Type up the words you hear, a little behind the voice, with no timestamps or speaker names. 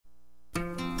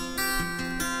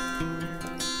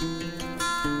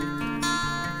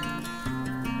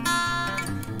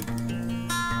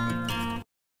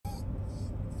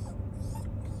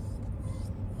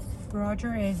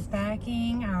Roger is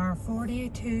backing our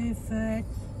 42-foot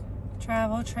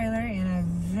travel trailer in a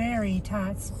very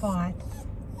tight spot.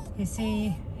 You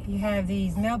see, you have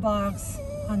these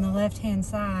mailboxes on the left-hand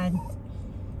side,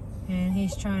 and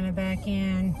he's trying to back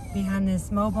in behind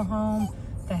this mobile home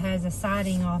that has a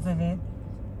siding off of it,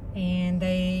 and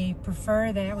they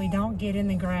prefer that we don't get in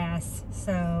the grass,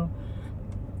 so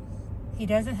he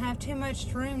doesn't have too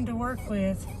much room to work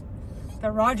with.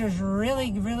 But Roger's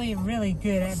really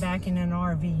good at backing an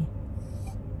RV.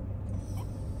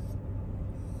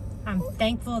 I'm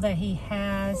thankful that he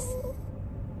has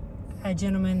a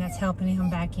gentleman that's helping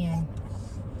him back in.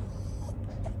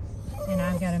 And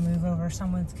I've got to move over.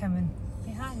 Someone's coming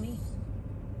behind me.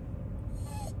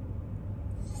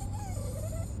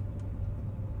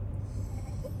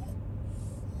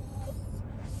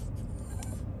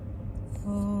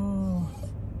 Oh,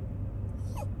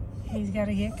 he's got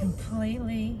to get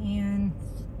completely in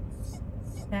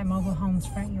that mobile home's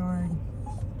front yard.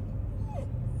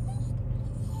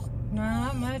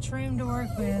 Not much room to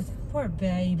work with. Poor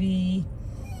baby.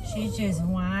 She's just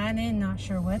whining, not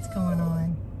sure what's going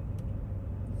on.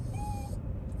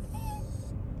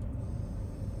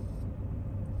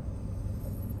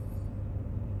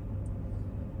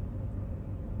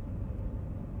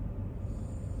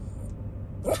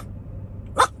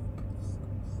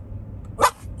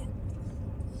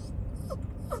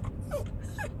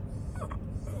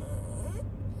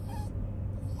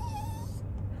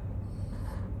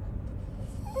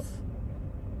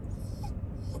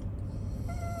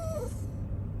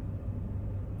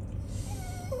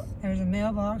 There's a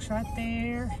mailbox right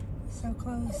there, so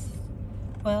close.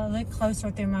 Well, it looked closer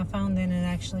through my phone than it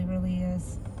actually really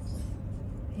is.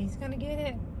 He's gonna get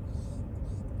it.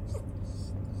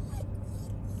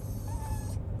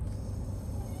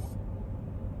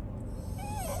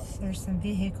 There's some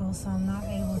vehicles, so I'm not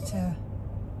able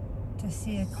to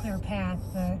see a clear path,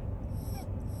 but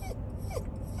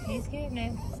he's getting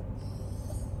it.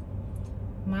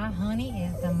 My honey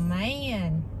is the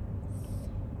man.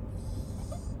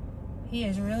 He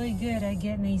is really good at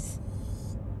getting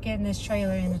this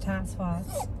trailer into tight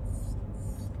spots.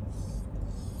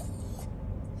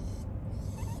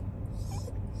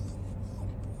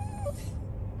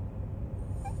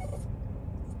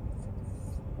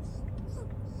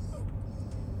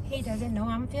 He doesn't know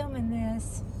I'm filming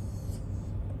this.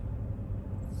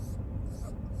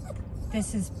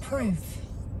 This is proof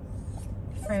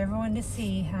for everyone to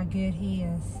see how good he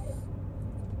is.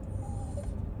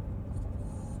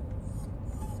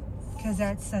 Because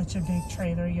that's such a big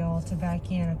trailer, y'all, to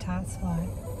back in a tight spot.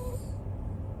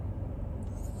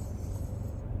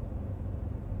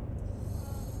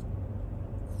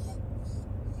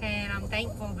 And I'm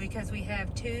thankful because we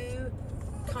have 2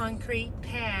 concrete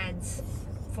pads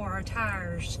for our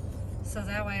tires. So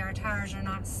that way our tires are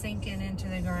not sinking into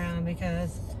the ground,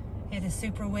 because it is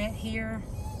super wet here.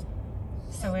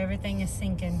 So everything is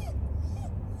sinking.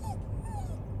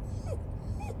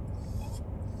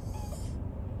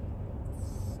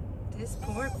 This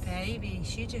poor baby,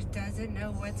 she just doesn't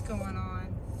know what's going on.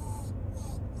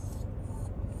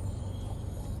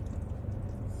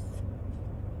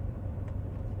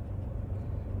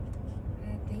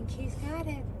 I think he's got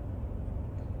it.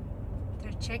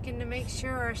 They're checking to make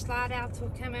sure our slide outs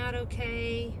will come out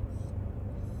okay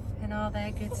and all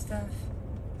that good stuff.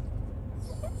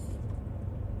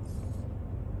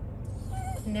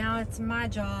 Now it's my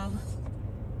job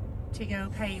to go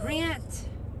pay rent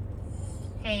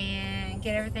and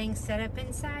get everything set up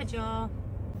inside, y'all.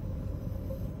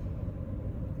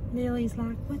 Lily's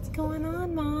like, what's going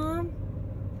on, Mom?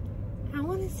 I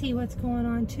want to see what's going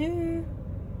on too.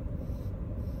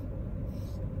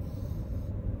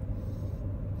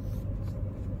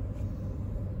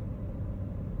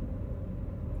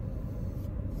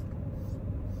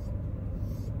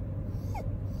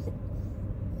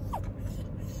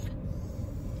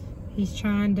 He's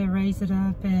trying to raise it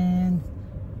up and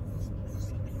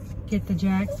get the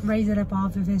jacks, raise it up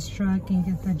off of his truck and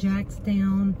get the jacks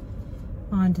down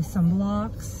onto some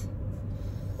blocks.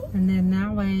 And then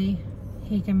that way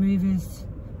he can move his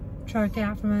truck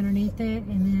out from underneath it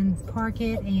and then park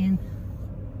it. And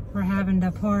we're having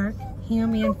to park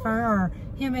him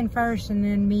in first and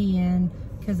then me in,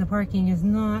 because the parking is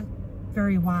not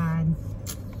very wide.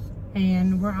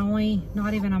 And we're only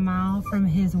not even a mile from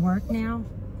his work now.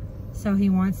 So he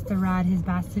wants to ride his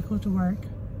bicycle to work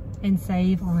and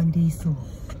save on diesel,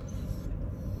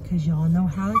 because y'all know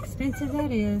how expensive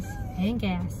that is, and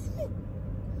gas.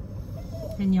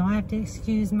 And y'all have to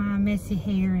excuse my messy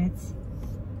hair.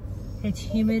 It's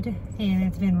humid and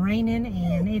it's been raining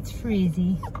and it's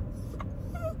frizzy,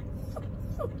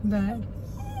 but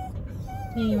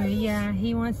Anyway, yeah,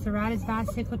 he wants to ride his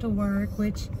bicycle to work,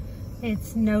 which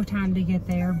it's no time to get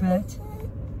there, but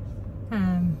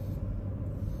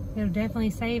it'll definitely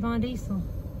save on diesel.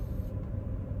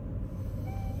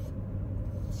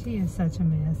 She is such a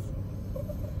mess.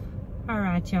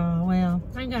 Alright, y'all. Well,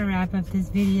 I'm going to wrap up this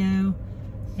video,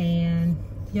 and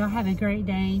y'all have a great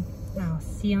day. I'll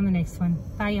see you on the next one.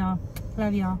 Bye, y'all.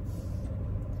 Love y'all.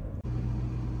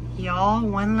 Y'all,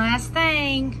 one last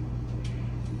thing.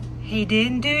 He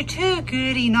didn't do too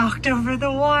good. He knocked over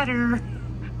the water.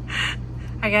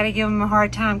 I gotta give him a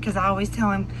hard time because I always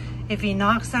tell him if he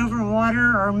knocks over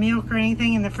water or milk or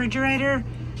anything in the refrigerator,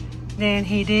 then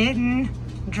he didn't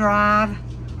drive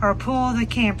or pull the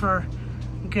camper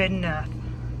good enough.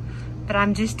 But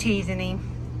I'm just teasing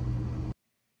him.